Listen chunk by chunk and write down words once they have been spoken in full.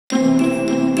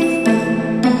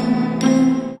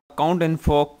Account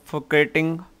info for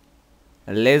creating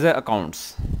laser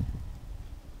accounts.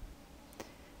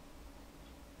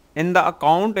 In the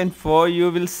account info,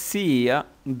 you will see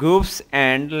groups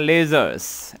and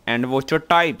lasers and voucher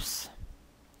types.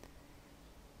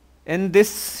 In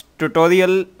this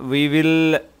tutorial, we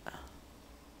will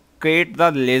create the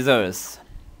lasers,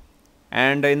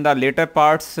 and in the later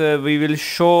parts we will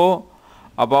show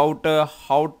about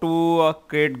how to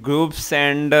create groups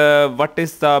and what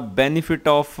is the benefit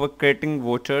of creating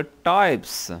voucher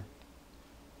types.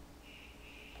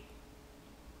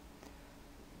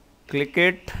 Click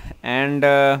it, and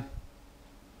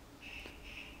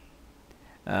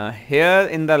here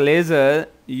in the laser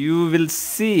you will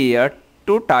see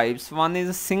two types. One is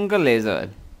a single laser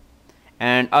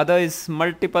and other is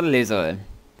multiple laser.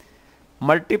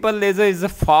 Multiple laser is a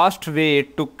fast way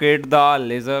to create the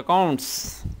laser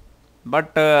accounts,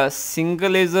 but single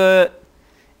laser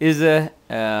is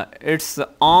its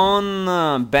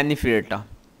own benefit,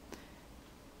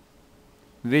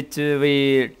 which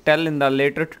we tell in the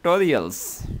later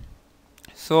tutorials.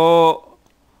 So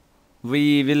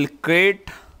we will create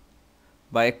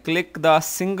by click the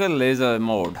single laser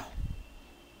mode.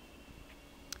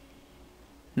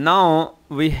 Now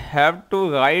we have to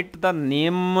write the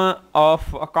name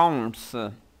of accounts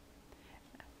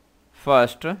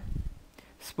first.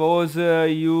 Suppose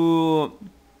you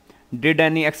did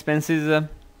any expenses.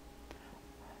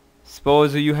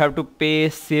 Suppose you have to pay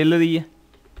salary.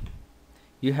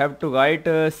 You have to write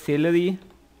a salary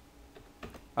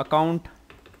account.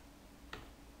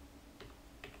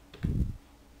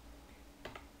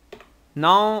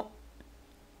 Now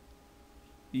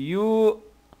you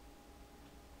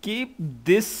keep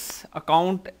this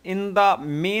account in the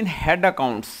main head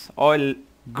accounts or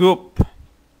group,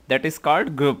 that is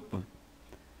called group.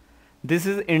 This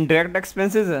is indirect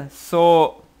expenses,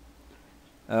 so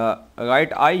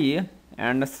write I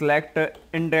and select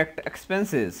indirect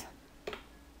expenses.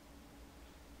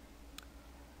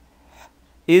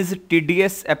 Is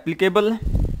TDS applicable?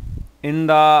 In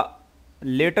the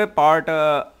later part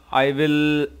I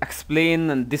will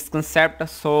explain this concept,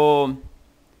 so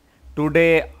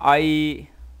today I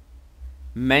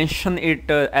mention it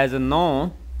as a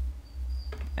no.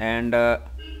 And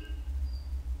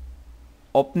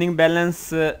opening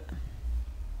balance,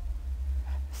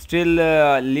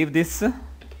 still leave this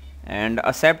and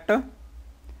accept.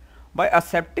 By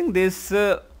accepting this,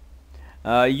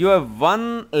 your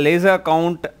one laser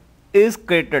account is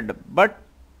created, but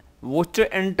voucher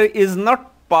entry is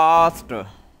not passed.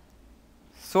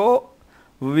 So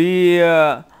we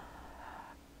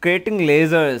creating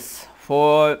lasers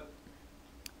for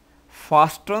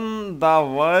fasten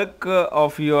the work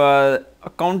of your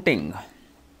accounting.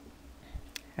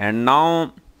 And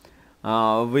now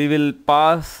we will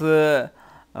pass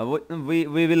we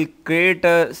will create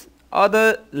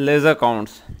other laser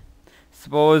accounts.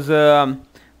 Suppose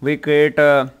we create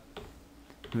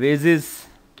wages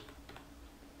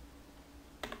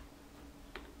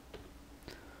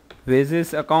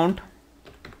account.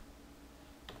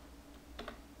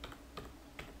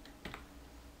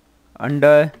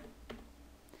 Under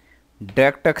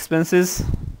direct expenses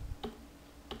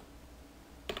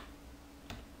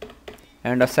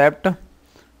and accept.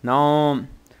 Now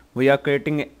we are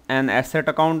creating an asset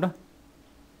account.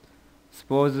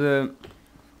 Suppose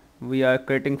we are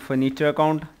creating furniture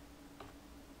account.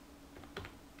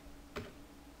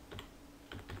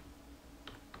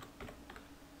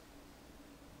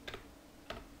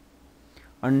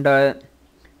 Under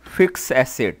fixed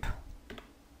asset,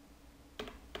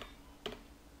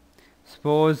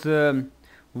 suppose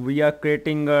we are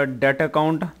creating a data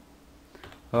account.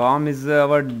 RAM is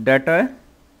our data,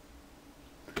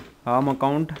 RAM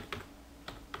account.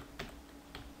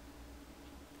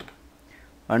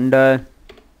 Under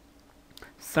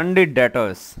Sunday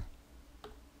debtors,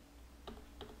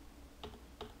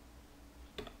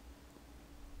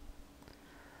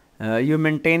 you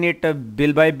maintain it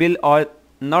bill by bill or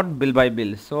not bill by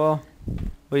bill, so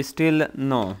we still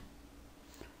no,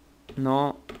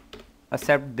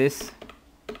 accept this.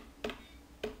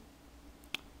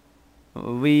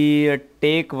 We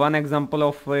take one example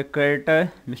of a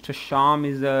creditor. Mr. Sham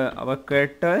is our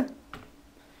creditor,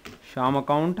 Sham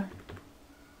account.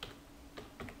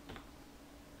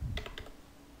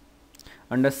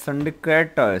 Under Sunday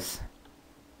creditors,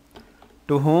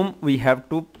 to whom we have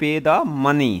to pay the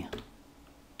money.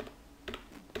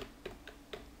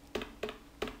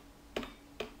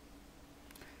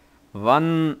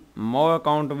 One more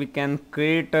account we can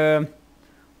create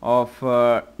of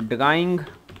drawing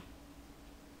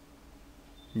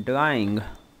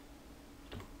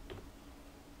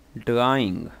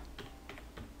drawing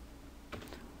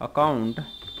account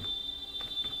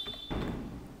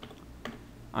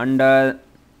under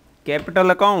capital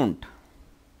account,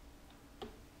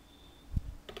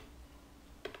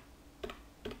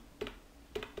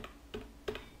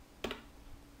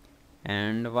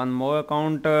 and one more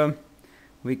account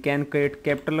we can create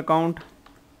capital account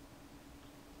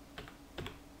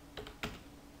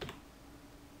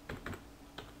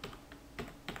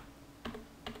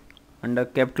under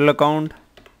capital account.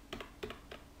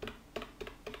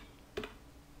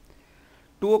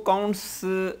 Two accounts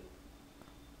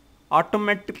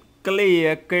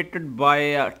automatically created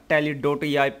by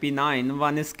Tally.ERP 9.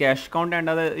 One is cash account and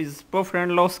other is profit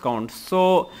and loss account.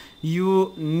 So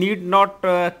you need not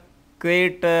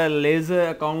create laser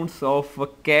accounts of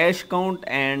cash account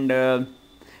and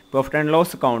profit and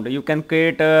loss account. You can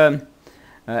create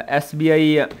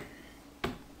SBI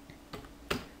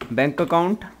bank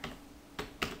account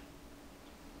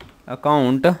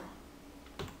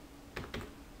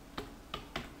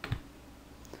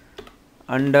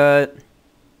under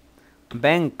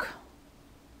bank.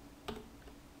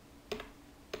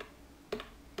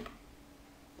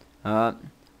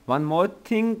 One more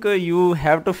thing, you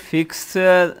have to fix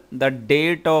the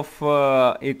date of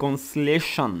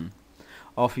reconciliation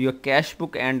of your cash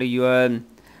book and your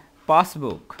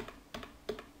passbook.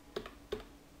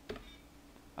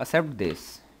 Accept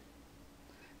this.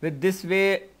 With this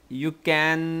way you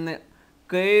can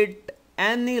create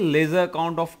any ledger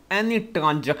account of any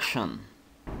transaction.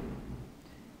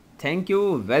 Thank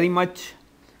you very much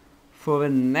for the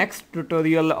next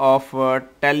tutorial of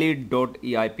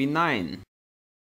Tally.ERP 9.